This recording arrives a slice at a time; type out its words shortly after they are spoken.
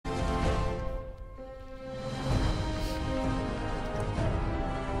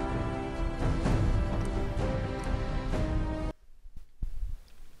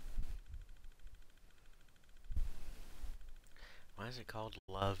is it called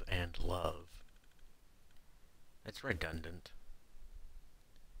Love and Love? That's redundant.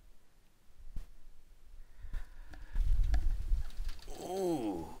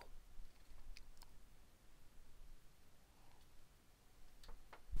 Ooh.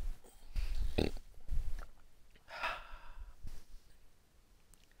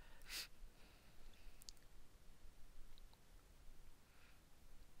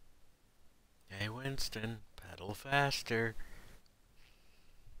 Hey Winston, pedal faster.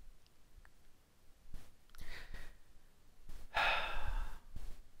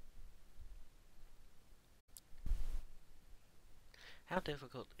 How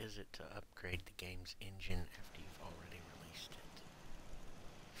difficult is it to upgrade the game's engine after you've already released it?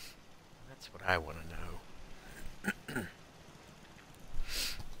 That's what I want to know.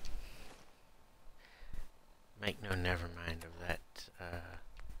 Make no never mind of that,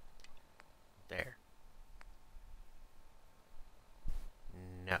 there.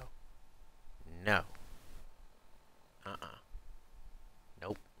 No. No. Uh-uh.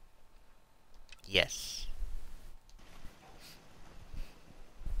 Nope. Yes.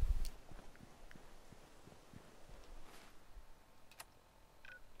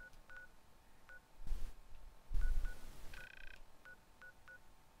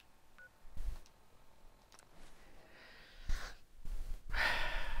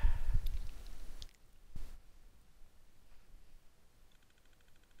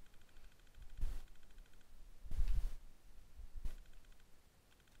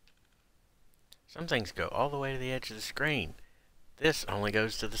 Some things go all the way to the edge of the screen. This only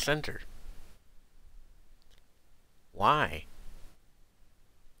goes to the center. Why?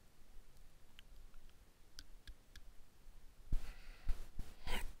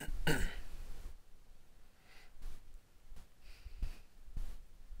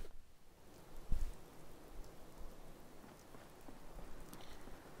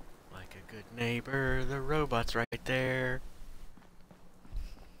 Like a good neighbor, the robot's right there.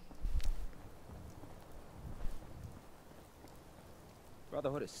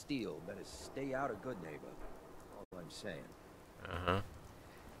 Brotherhood of Steel better stay out of Good Neighbor. All I'm saying. Uh-huh.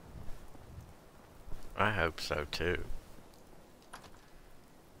 I hope so, too.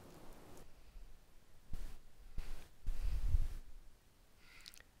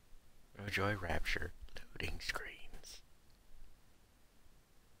 Joy Rapture. Loading screens.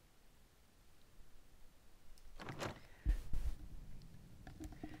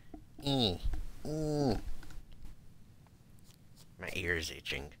 My ear's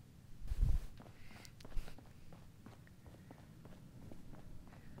itching.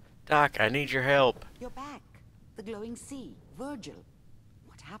 Doc, I need your help. You're back. The glowing sea. Virgil.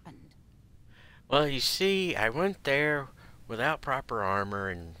 What happened? Well, you see, I went there without proper armor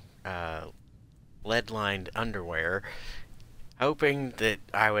and lead-lined underwear, hoping that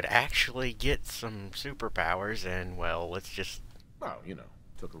I would actually get some superpowers, and, well, let's just... Oh, you know,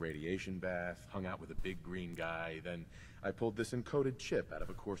 took a radiation bath, hung out with a big green guy, then I pulled this encoded chip out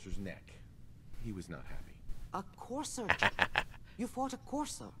of a courser's neck. He was not happy. A courser chip. You fought a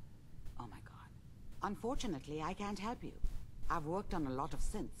courser. Oh my god. Unfortunately, I can't help you. I've worked on a lot of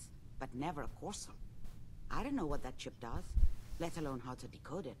synths, but never a courser. I don't know what that chip does, let alone how to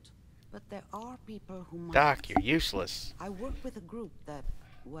decode it. But there are people who might. Doc, you're useless. I work with a group that,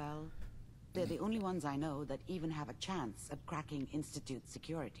 well, they're the only ones I know that even have a chance at cracking Institute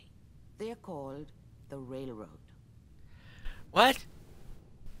security. They're called the Railroad. What?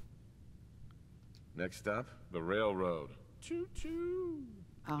 Next stop, the railroad. Choo-choo.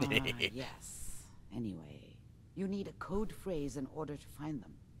 Ah, yes. Anyway, you need a code phrase in order to find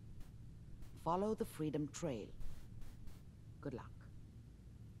them. Follow the Freedom Trail. Good luck.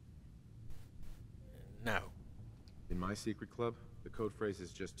 No. In my secret club, the code phrase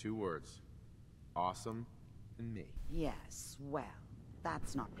is just 2 words. Awesome and me. Yes, well,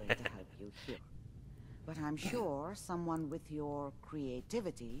 that's not going to help you here. But I'm sure someone with your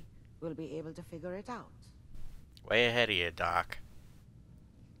creativity will be able to figure it out. Way ahead of you, Doc.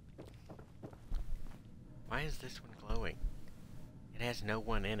 Why is this one glowing? It has no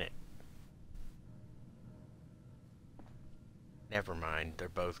one in it. Never mind, they're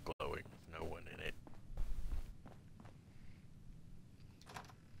both glowing with no one in it.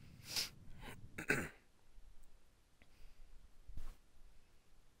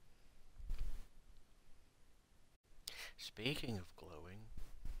 Speaking of glowing,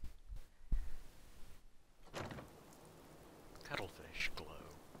 cuttlefish glow.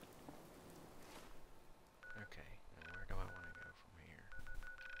 Okay, now where do I want to go from here?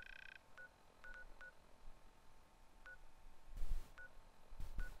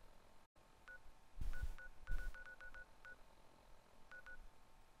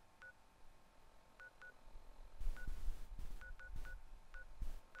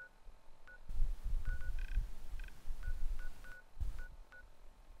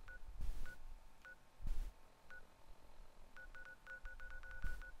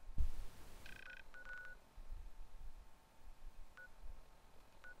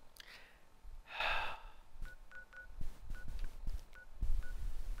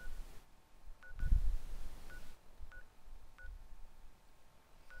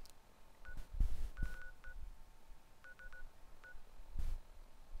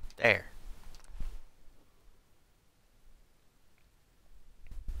 There.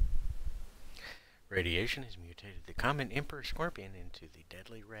 Radiation has mutated the common emperor scorpion into the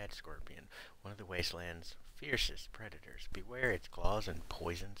deadly red scorpion, one of the wasteland's fiercest predators. Beware its claws and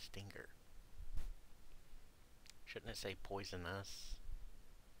poison stinger. Shouldn't it say poisonous?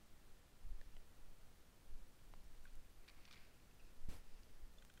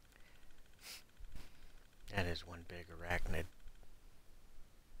 That is one big arachnid.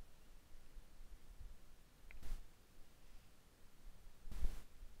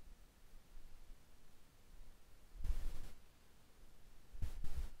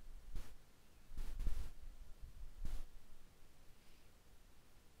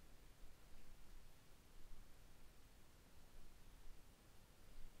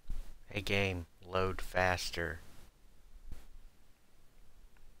 Hey game, load faster.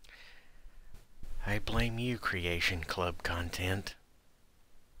 I blame you, Creation Club content.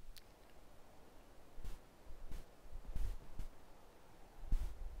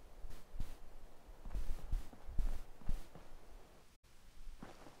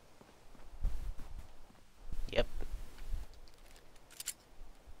 Yep.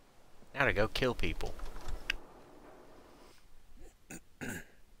 Now to go kill people.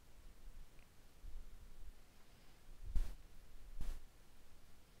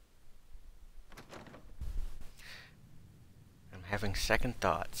 Having second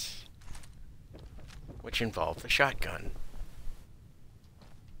thoughts, which involve the shotgun.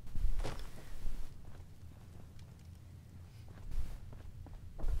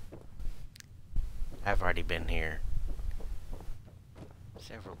 I've already been here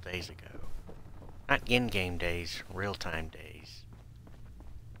several days ago. Not in-game days, real-time days.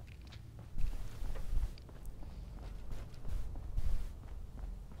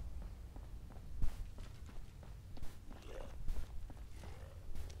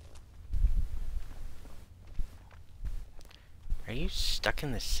 Are you stuck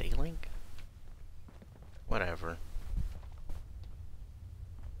in the ceiling? Whatever.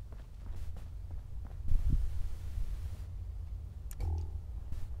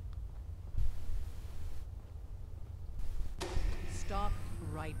 Stop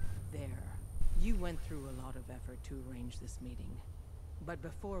right there. You went through a lot of effort to arrange this meeting. But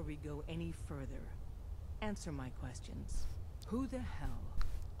before we go any further, answer my questions. Who the hell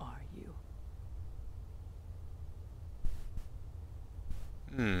are you?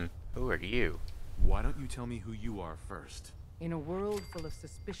 Who are you? Why don't you tell me who you are first? In a world full of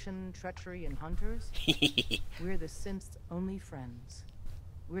suspicion, treachery, and hunters, we're the synth's only friends.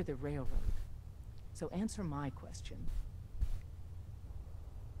 We're the Railroad. So answer my question.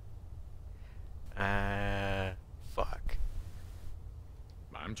 Fuck.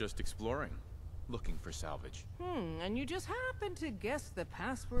 I'm just exploring, looking for salvage. And you just happened to guess the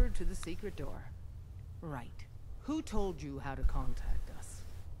password to the secret door. Right. Who told you how to contact us?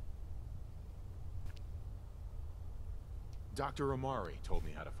 Dr. Amari told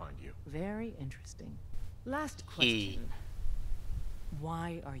me how to find you. Very interesting. Last question.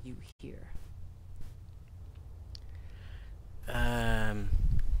 Why are you here?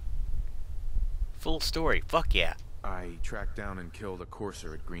 Full story. Fuck yeah. I tracked down and killed a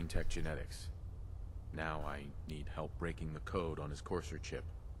courser at Green Tech Genetics. Now I need help breaking the code on his courser chip.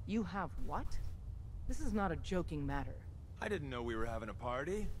 You have what? This is not a joking matter. I didn't know we were having a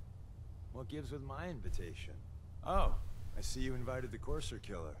party. What gives with my invitation? Oh, I see you invited the Courser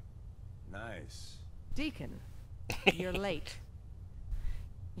killer. Nice. Deacon, you're late.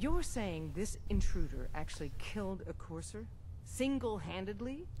 You're saying this intruder actually killed a courser?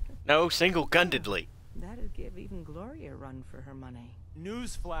 Single-handedly? No, single-gunnedly. That'd give even Gloria a run for her money.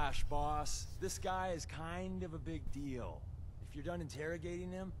 Newsflash, boss. This guy is kind of a big deal. If you're done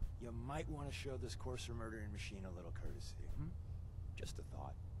interrogating him, you might want to show this Courser murdering machine a little courtesy, Just a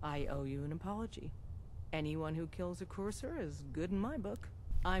thought. I owe you an apology. Anyone who kills a courser is good in my book.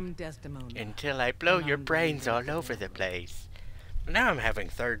 I'm Desdemona. Until I blow And your I'm brains all dangerous. over the place. Now I'm having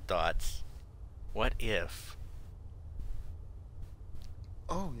third thoughts. What if?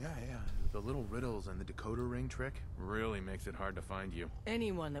 Oh, yeah. The little riddles and the decoder ring trick really makes it hard to find you.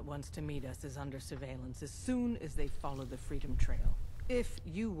 Anyone that wants to meet us is under surveillance as soon as they follow the Freedom Trail. If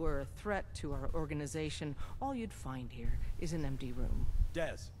you were a threat to our organization, all you'd find here is an empty room.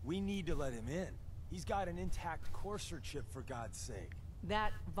 Des, we need to let him in. He's got an intact Courser chip, for God's sake.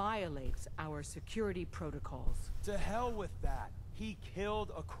 That violates our security protocols. To hell with that. He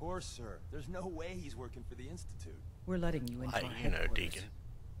killed a Courser. There's no way he's working for the Institute. We're letting you into Why, our you know, headquarters. Deacon.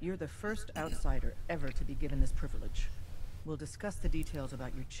 You're the first outsider ever to be given this privilege. We'll discuss the details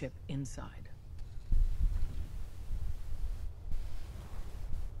about your chip inside.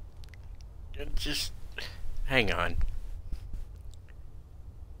 Just hang on.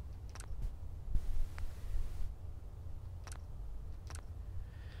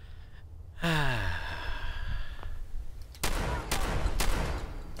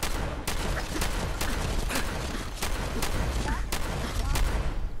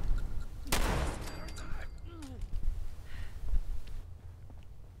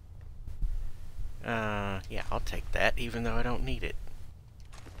 Yeah, I'll take that, even though I don't need it.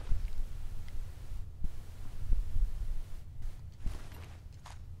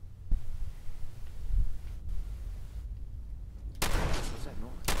 What's that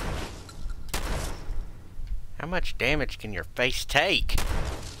noise? How much damage can your face take?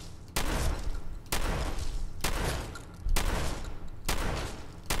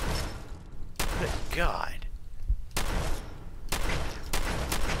 Good God.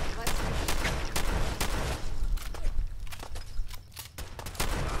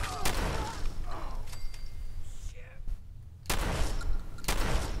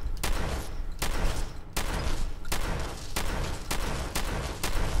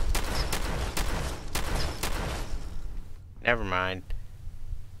 Never mind.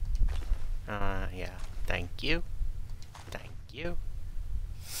 Yeah. Thank you. Thank you.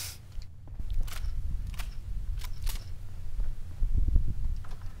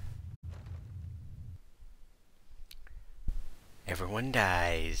 Everyone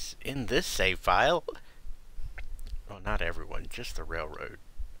dies in this save file. Well, not everyone, just the railroad.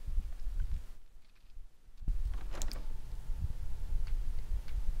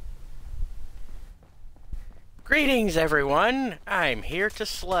 Greetings, everyone! I'm here to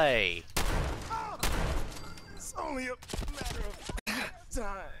slay. It's only a matter of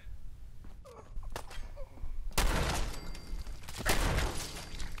time.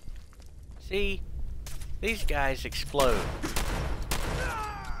 See? These guys explode.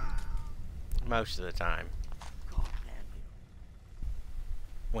 Most of the time.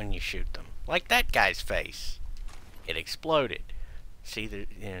 When you shoot them. Like that guy's face. It exploded. See,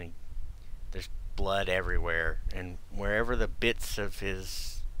 there's blood everywhere. And wherever the bits of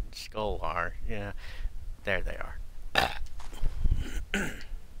his skull are, yeah, there they are.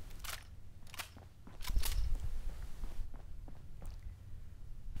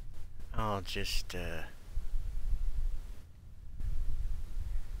 I'll just,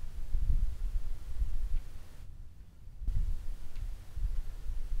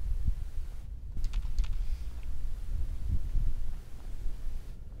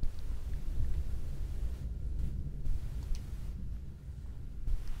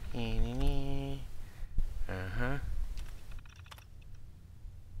 uh-huh.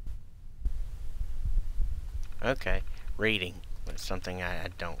 Okay, reading. That's something I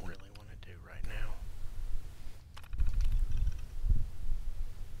don't really want to do right now.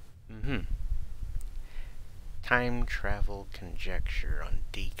 Mm-hmm. Time travel conjecture on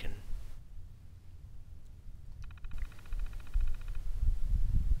Deacon.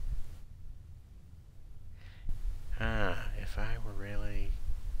 If I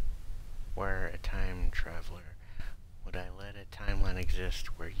were a time traveler, would I let a timeline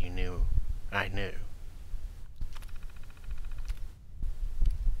exist where you knew I knew?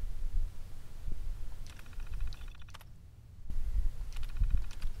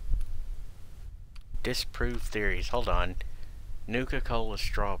 Disprove theories. Hold on. Nuka-Cola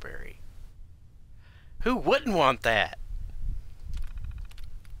strawberry. Who wouldn't want that?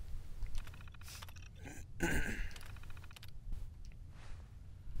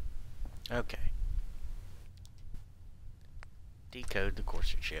 Okay. Decode the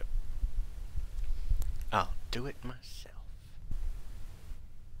Courser chip. I'll do it myself.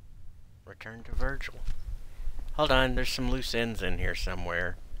 Return to Virgil. Hold on, there's some loose ends in here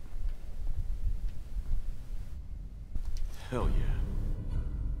somewhere. Hell yeah.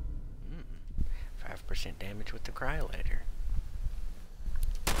 5% damage with the cryolator.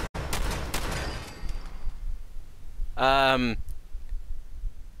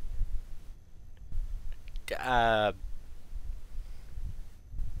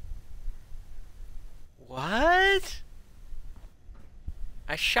 What?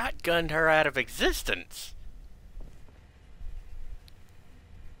 I shotgunned her out of existence.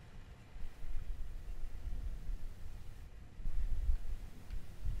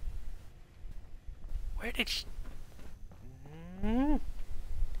 Where did she...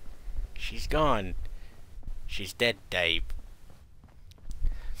 She's gone. She's dead, Dave.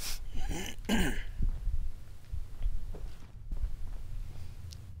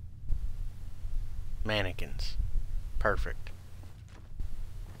 Mannequins. Perfect.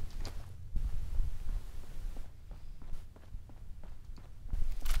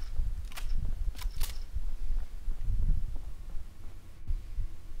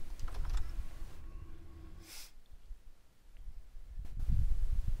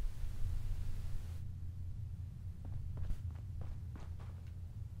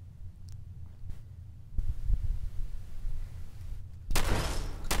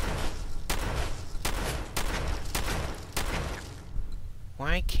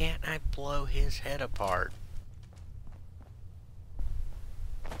 Why can't I blow his head apart?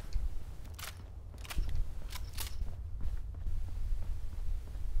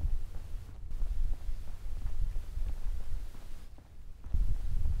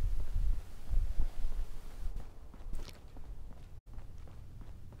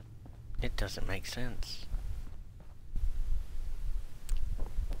 It doesn't make sense.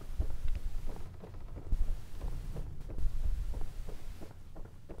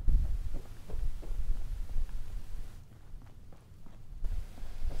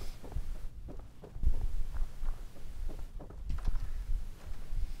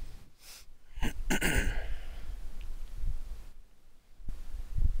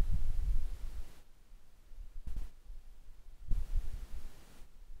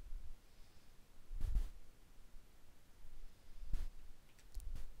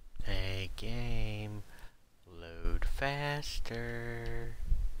 Hey game, load faster.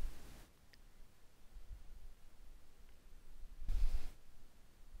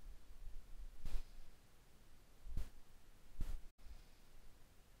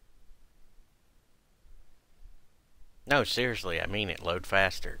 No, seriously, I mean it. Load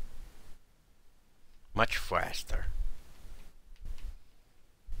faster. Much faster.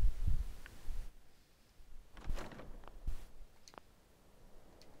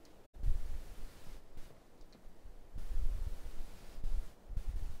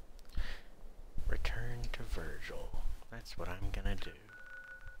 Return to Virgil. That's what I'm gonna do.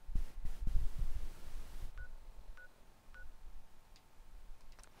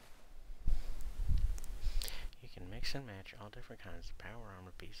 You can mix and match all different kinds of power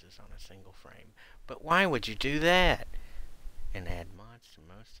armor pieces on a single frame. But why would you do that? And add mods to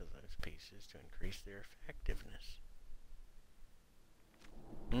most of those pieces to increase their effectiveness.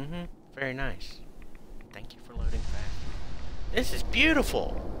 Very nice. Thank you for loading fast. This is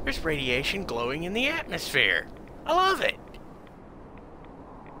beautiful. There's radiation glowing in the atmosphere. I love it.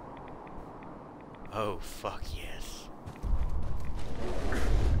 Oh, fuck yes.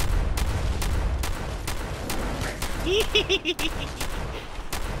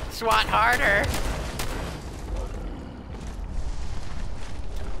 SWAT harder.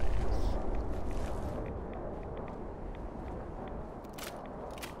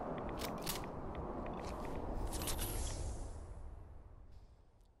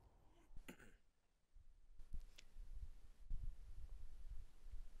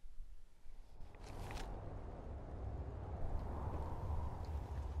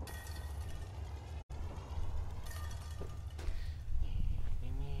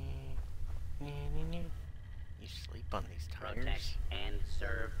 You sleep on these tires? Protect and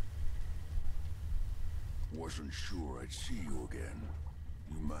serve. Wasn't sure I'd see you again.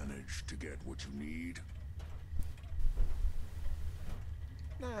 You managed to get what you need?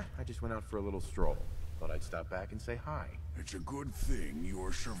 Nah, I just went out for a little stroll. Thought I'd stop back and say hi. It's a good thing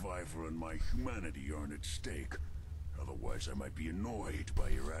your survival and my humanity aren't at stake. Otherwise, I might be annoyed by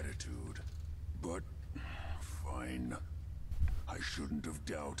your attitude. But, fine. I shouldn't have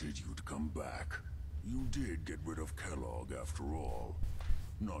doubted you'd come back. You did get rid of Kellogg after all.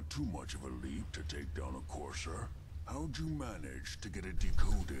 Not too much of a leap to take down a Courser. How'd you manage to get it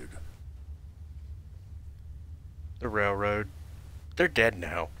decoded? The railroad. They're dead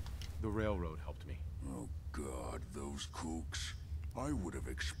now. The railroad helped me. Oh god, those kooks. I would have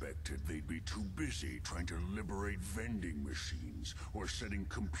expected they'd be too busy trying to liberate vending machines, or setting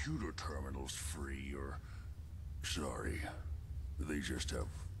computer terminals free, or... Sorry. They just have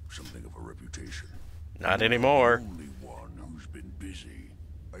something of a reputation. Not anymore. I'm the only one who's been busy.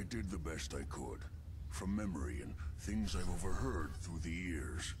 I did the best I could. From memory and things I've overheard through the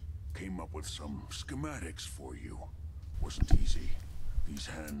years. Came up with some schematics for you. Wasn't easy. These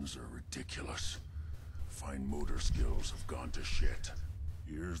hands are ridiculous. Fine motor skills have gone to shit.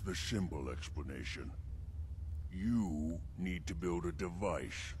 Here's the simple explanation. You need to build a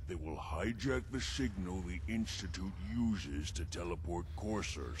device that will hijack the signal the Institute uses to teleport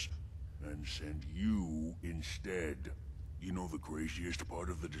coursers, and send you instead. You know the craziest part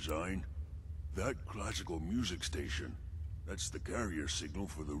of the design? That classical music station. That's the carrier signal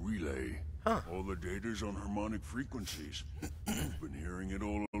for the relay. Huh. All the data's on harmonic frequencies. You've been hearing it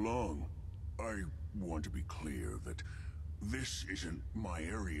all along. I want to be clear that this isn't my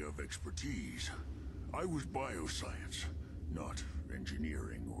area of expertise. I was bioscience, not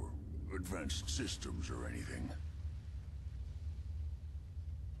engineering or advanced systems or anything.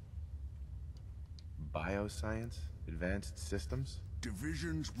 Bioscience? Advanced systems?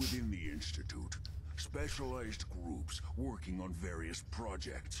 Divisions within the Institute. Specialized groups working on various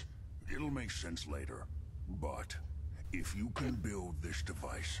projects. It'll make sense later. But If you can build this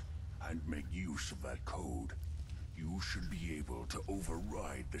device and make use of that code, you should be able to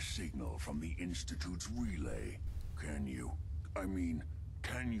override the signal from the Institute's relay. Can you? I mean,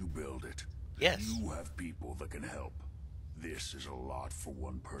 can you build it? Yes. You have people that can help. This is a lot for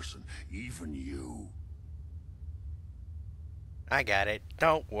one person, even you. I got it.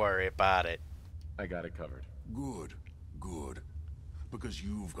 Don't worry about it. I got it covered. Good, good. Because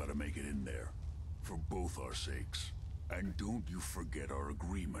you've got to make it in there. For both our sakes. And don't you forget our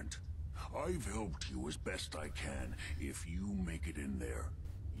agreement. I've helped you as best I can. If you make it in there,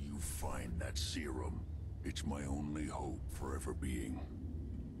 you find that serum. It's my only hope for ever being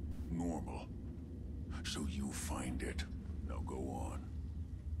normal. So you find it. Now go on.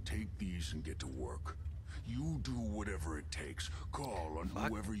 Take these and get to work. You do whatever it takes. Call on Fuck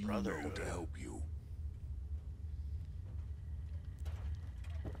whoever you know Brotherhood. to help you.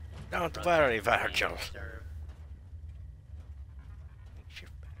 Don't worry, Virgil.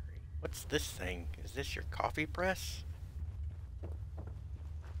 Shift battery. What's this thing? Is this your coffee press?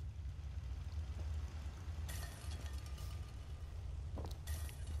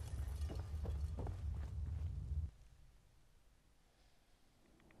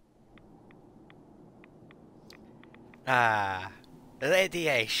 Ah,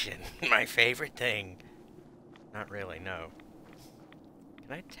 radiation. My favorite thing. Not really, no.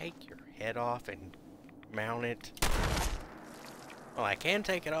 Can I take your head off and mount it? Well, I can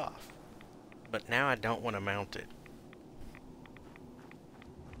take it off. But now I don't want to mount it.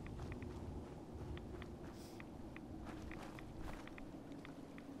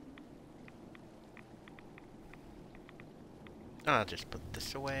 I'll just put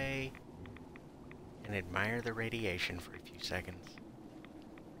this away and admire the radiation for a few seconds.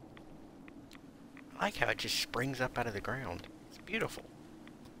 I like how it just springs up out of the ground. It's beautiful.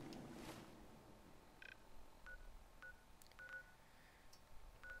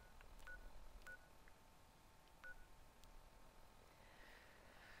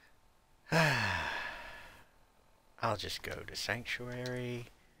 I'll just go to Sanctuary,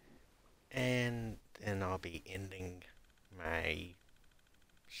 and then I'll be ending my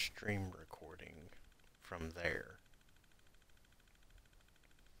stream recording from there.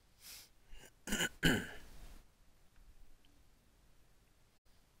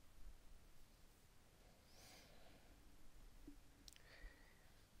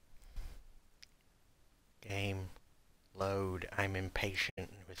 Game, load. I'm impatient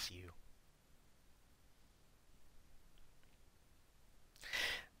with you.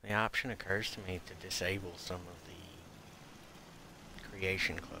 The option occurs to me to disable some of the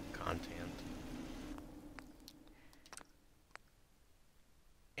Creation Club content.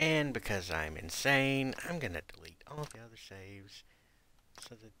 And because I'm insane, I'm going to delete all the other saves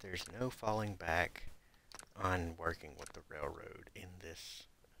so that there's no falling back on working with the railroad in this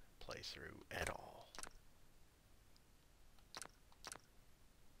playthrough at all.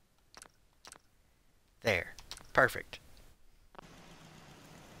 There. Perfect.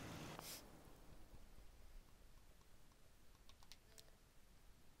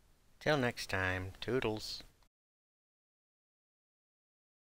 Till next time, toodles.